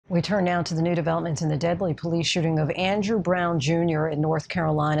We turn now to the new developments in the deadly police shooting of Andrew Brown Jr. in North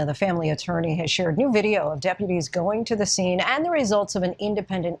Carolina. The family attorney has shared new video of deputies going to the scene and the results of an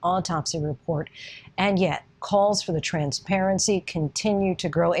independent autopsy report. And yet, calls for the transparency continue to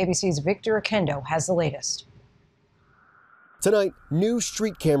grow. ABC's Victor Oquendo has the latest. Tonight, new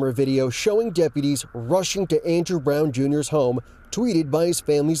street camera video showing deputies rushing to Andrew Brown Jr.'s home, tweeted by his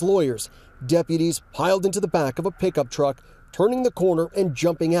family's lawyers. Deputies piled into the back of a pickup truck, turning the corner and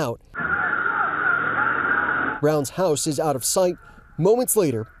jumping out. Brown's house is out of sight. Moments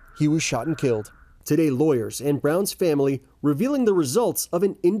later, he was shot and killed. Today, lawyers and Brown's family revealing the results of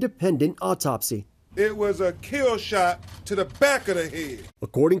an independent autopsy. It was a kill shot to the back of the head.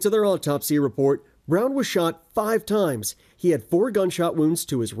 According to their autopsy report, Brown was shot 5 times. He had 4 gunshot wounds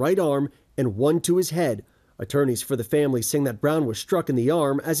to his right arm and 1 to his head. Attorneys for the family saying that Brown was struck in the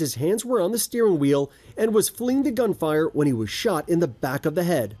arm as his hands were on the steering wheel and was fleeing the gunfire when he was shot in the back of the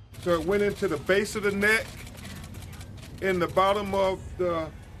head. So it went into the base of the neck, in the bottom of the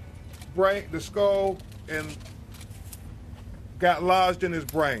brain, the skull, and got lodged in his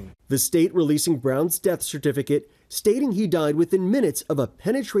brain. The state releasing Brown's death certificate, stating he died within minutes of a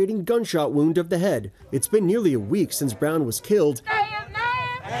penetrating gunshot wound of the head. It's been nearly a week since Brown was killed.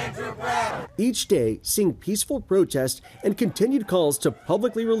 Andrew Brown. Each day, seeing peaceful protests and continued calls to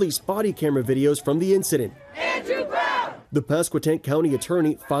publicly release body camera videos from the incident. Andrew Brown. The Pasquotank County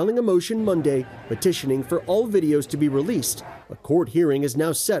attorney filing a motion Monday petitioning for all videos to be released. A court hearing is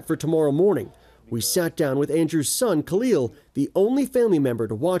now set for tomorrow morning. We sat down with Andrew's son, Khalil, the only family member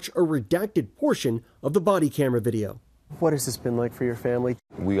to watch a redacted portion of the body camera video. What has this been like for your family?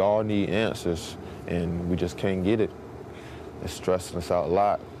 We all need answers, and we just can't get it. It's stressing us out a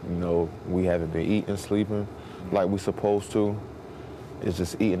lot. You know, we haven't been eating, sleeping like we're supposed to. It's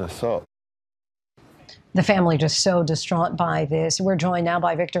just eating us up. The family just so distraught by this. We're joined now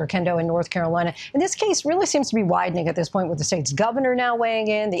by Victor Oquendo in North Carolina. And this case really seems to be widening at this point with the state's governor now weighing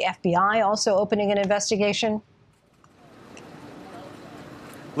in, the FBI also opening an investigation.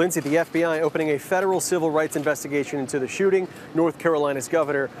 Linsey, the FBI opening a federal civil rights investigation into the shooting. North Carolina's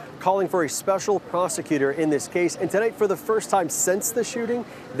governor calling for a special prosecutor in this case. And tonight, for the first time since the shooting,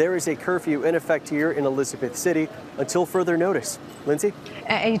 there is a curfew in effect here in Elizabeth City until further notice. Linsey?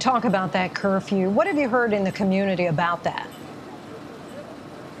 You talk about that curfew. What have you heard in the community about that?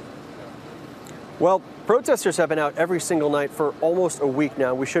 Well, protesters have been out every single night for almost a week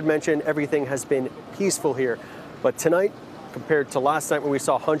now. We should mention everything has been peaceful here. But tonight, compared to last night when we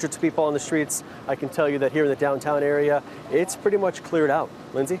saw hundreds of people on the streets, I can tell you that here in the downtown area, it's pretty much cleared out.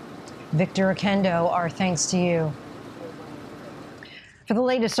 Linsey? Victor Oquendo, our thanks to you. For the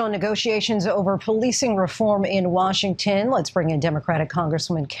latest on negotiations over policing reform in Washington, let's bring in Democratic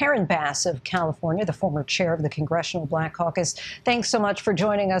Congresswoman Karen Bass of California, the former chair of the Congressional Black Caucus. Thanks so much for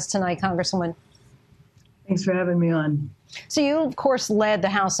joining us tonight, Congresswoman. Thanks for having me on. So you, of course, led the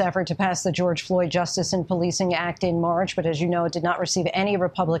House effort to pass the George Floyd Justice and Policing Act in March, but as you know, it did not receive any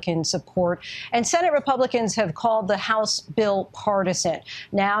Republican support. And Senate Republicans have called the House bill partisan.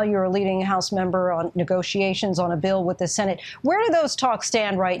 Now you're a leading House member on negotiations on a bill with the Senate. Where do those talks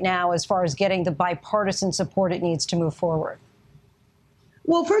stand right now as far as getting the bipartisan support it needs to move forward?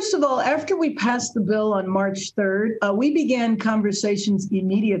 Well, first of all, after we passed the bill on March 3rd, we began conversations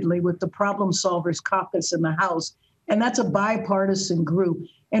immediately with the Problem Solvers Caucus in the House, and that's a bipartisan group.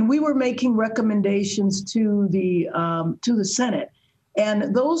 And we were making recommendations to the Senate.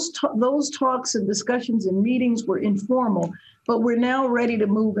 And those talks and discussions and meetings were informal, but we're now ready to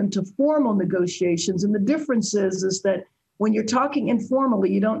move into formal negotiations. And the difference is that when you're talking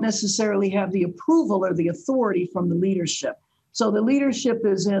informally, you don't necessarily have the approval or the authority from the leadership. So the leadership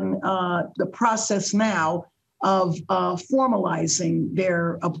is in the process now of formalizing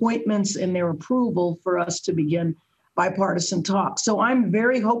their appointments and their approval for us to begin bipartisan talks. So I'm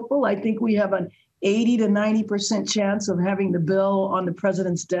very hopeful. I think we have an 80 to 90% chance of having the bill on the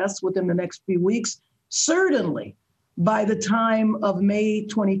president's desk within the next few weeks, certainly by the time of May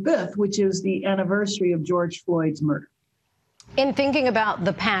 25th, which is the anniversary of George Floyd's murder. In thinking about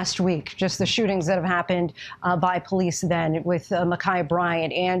the past week, just the shootings that have happened by police then with Ma'Khia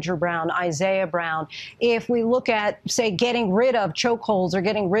Bryant, Andrew Brown, Isaiah Brown, if we look at, say, getting rid of chokeholds or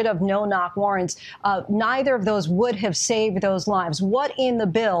getting rid of no-knock warrants, neither of those would have saved those lives. What in the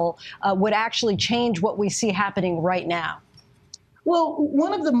bill would actually change what we see happening right now? Well,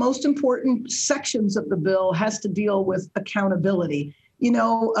 one of the most important sections of the bill has to deal with accountability. You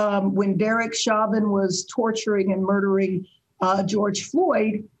know, when Derek Chauvin was torturing and murdering George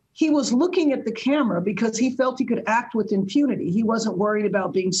Floyd, he was looking at the camera because he felt he could act with impunity. He wasn't worried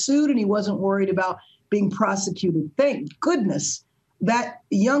about being sued and he wasn't worried about being prosecuted. Thank goodness that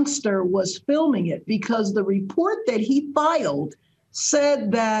youngster was filming it, because the report that he filed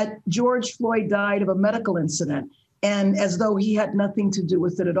said that George Floyd died of a medical incident, and as though he had nothing to do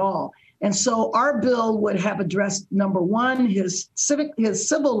with it at all. And so our bill would have addressed, number one, his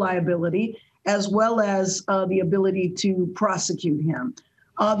civil liability, as well as the ability to prosecute him.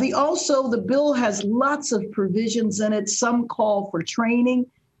 The bill has lots of provisions in it. Some call for training.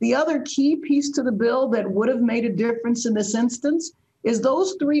 The other key piece to the bill that would have made a difference in this instance is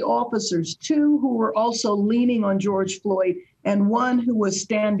those 3 officers, 2 who were also leaning on George Floyd and 1 who was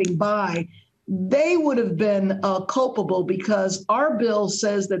standing by. They would have been culpable, because our bill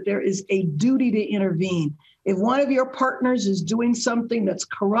says that there is a duty to intervene. If one of your partners is doing something that's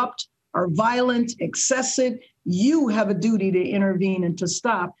corrupt or violent, excessive, you have a duty to intervene and to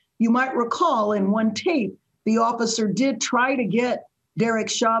stop. You might recall in one tape, the officer did try to get Derek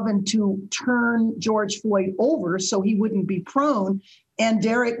Chauvin to turn George Floyd over so he wouldn't be prone, and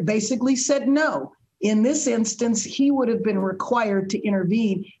Derek basically said no. In this instance, he would have been required to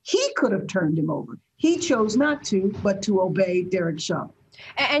intervene. He could have turned him over. He chose not to, but to obey Derek Chauvin.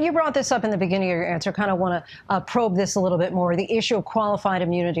 And you brought this up in the beginning of your answer. Kind of want to probe this a little bit more. The issue of qualified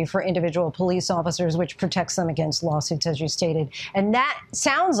immunity for individual police officers, which protects them against lawsuits, as you stated. And that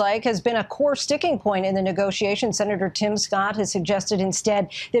sounds like has been a core sticking point in the negotiation. Senator Tim Scott has suggested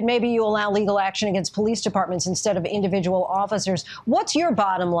instead that maybe you allow legal action against police departments instead of individual officers. What's your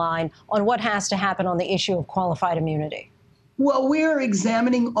bottom line on what has to happen on the issue of qualified immunity? Well, we're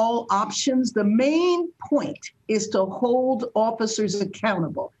examining all options. The main point is to hold officers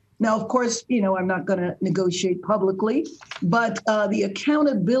accountable. Now, of course, I'm not going to negotiate publicly, but the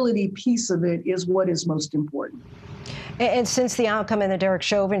accountability piece of it is what is most important. And since the outcome in the Derek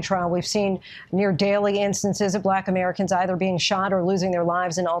Chauvin trial, we've seen near daily instances of Black Americans either being shot or losing their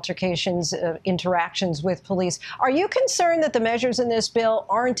lives in altercations, interactions with police. Are you concerned that the measures in this bill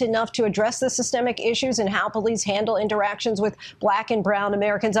aren't enough to address the systemic issues in how police handle interactions with Black and brown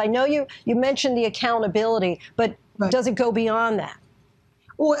Americans? I know you mentioned the accountability, but does it go beyond that?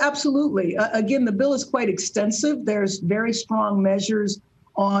 Well, absolutely. Again, the bill is quite extensive. There's very strong measures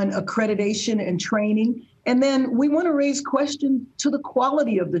on accreditation and training. And then we want to raise questions to the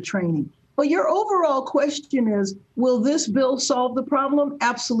quality of the training. But your overall question is, will this bill solve the problem?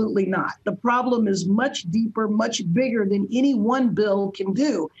 Absolutely not. The problem is much deeper, much bigger than any one bill can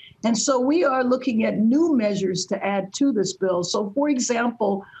do. And so we are looking at new measures to add to this bill. So, for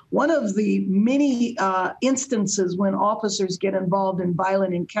example, one of the many instances when officers get involved in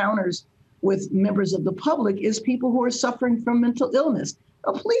violent encounters with members of the public is people who are suffering from mental illness.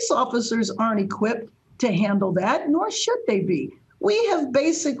 Police officers aren't equipped to handle that, nor should they be. We have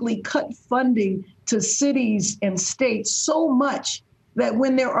basically cut funding to cities and states so much that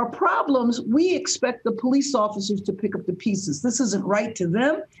when there are problems, we expect the police officers to pick up the pieces. This isn't right to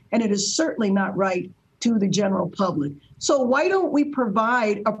them, and it is certainly not right to the general public. So why don't we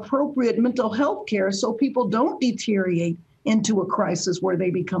provide appropriate mental health care so people don't deteriorate into a crisis where they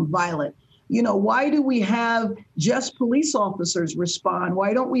become violent? Why do we have just police officers respond?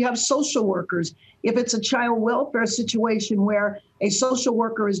 Why don't we have social workers? If it's a child welfare situation where a social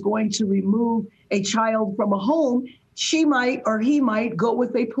worker is going to remove a child from a home, she might or he might go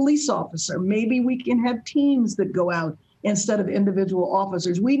with a police officer. Maybe we can have teams that go out instead of individual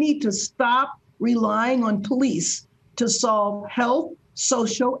officers. We need to stop relying on police to solve health,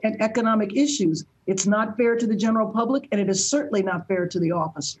 social, and economic issues. It's not fair to the general public, and it is certainly not fair to the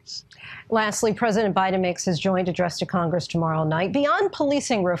officers. Lastly, President Biden makes his joint address to Congress tomorrow night. Beyond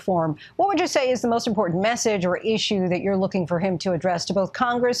policing reform, what would you say is the most important message or issue that you're looking for him to address to both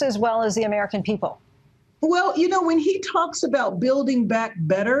Congress as well as the American people? Well, when he talks about building back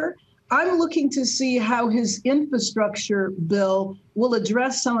better, I'm looking to see how his infrastructure bill will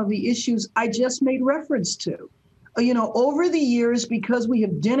address some of the issues I just made reference to. Over the years, because we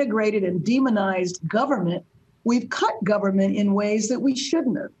have denigrated and demonized government, we've cut government in ways that we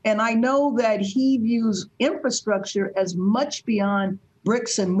shouldn't have. And I know that he views infrastructure as much beyond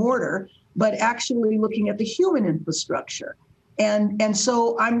bricks and mortar, but actually looking at the human infrastructure. And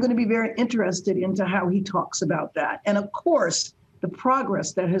so I'm going to be very interested into how he talks about that. And of course, the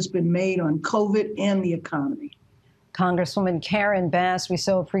progress that has been made on COVID and the economy. Congresswoman Karen Bass, we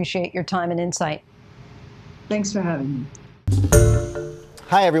so appreciate your time and insight. Thanks for having me.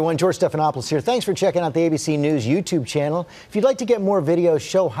 Hi, everyone. George Stephanopoulos here. Thanks for checking out the ABC News YouTube channel. If you'd like to get more videos,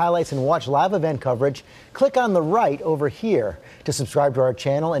 show highlights, and watch live event coverage, click on the right over here to subscribe to our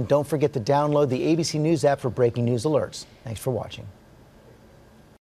channel. And don't forget to download the ABC News app for breaking news alerts. Thanks for watching.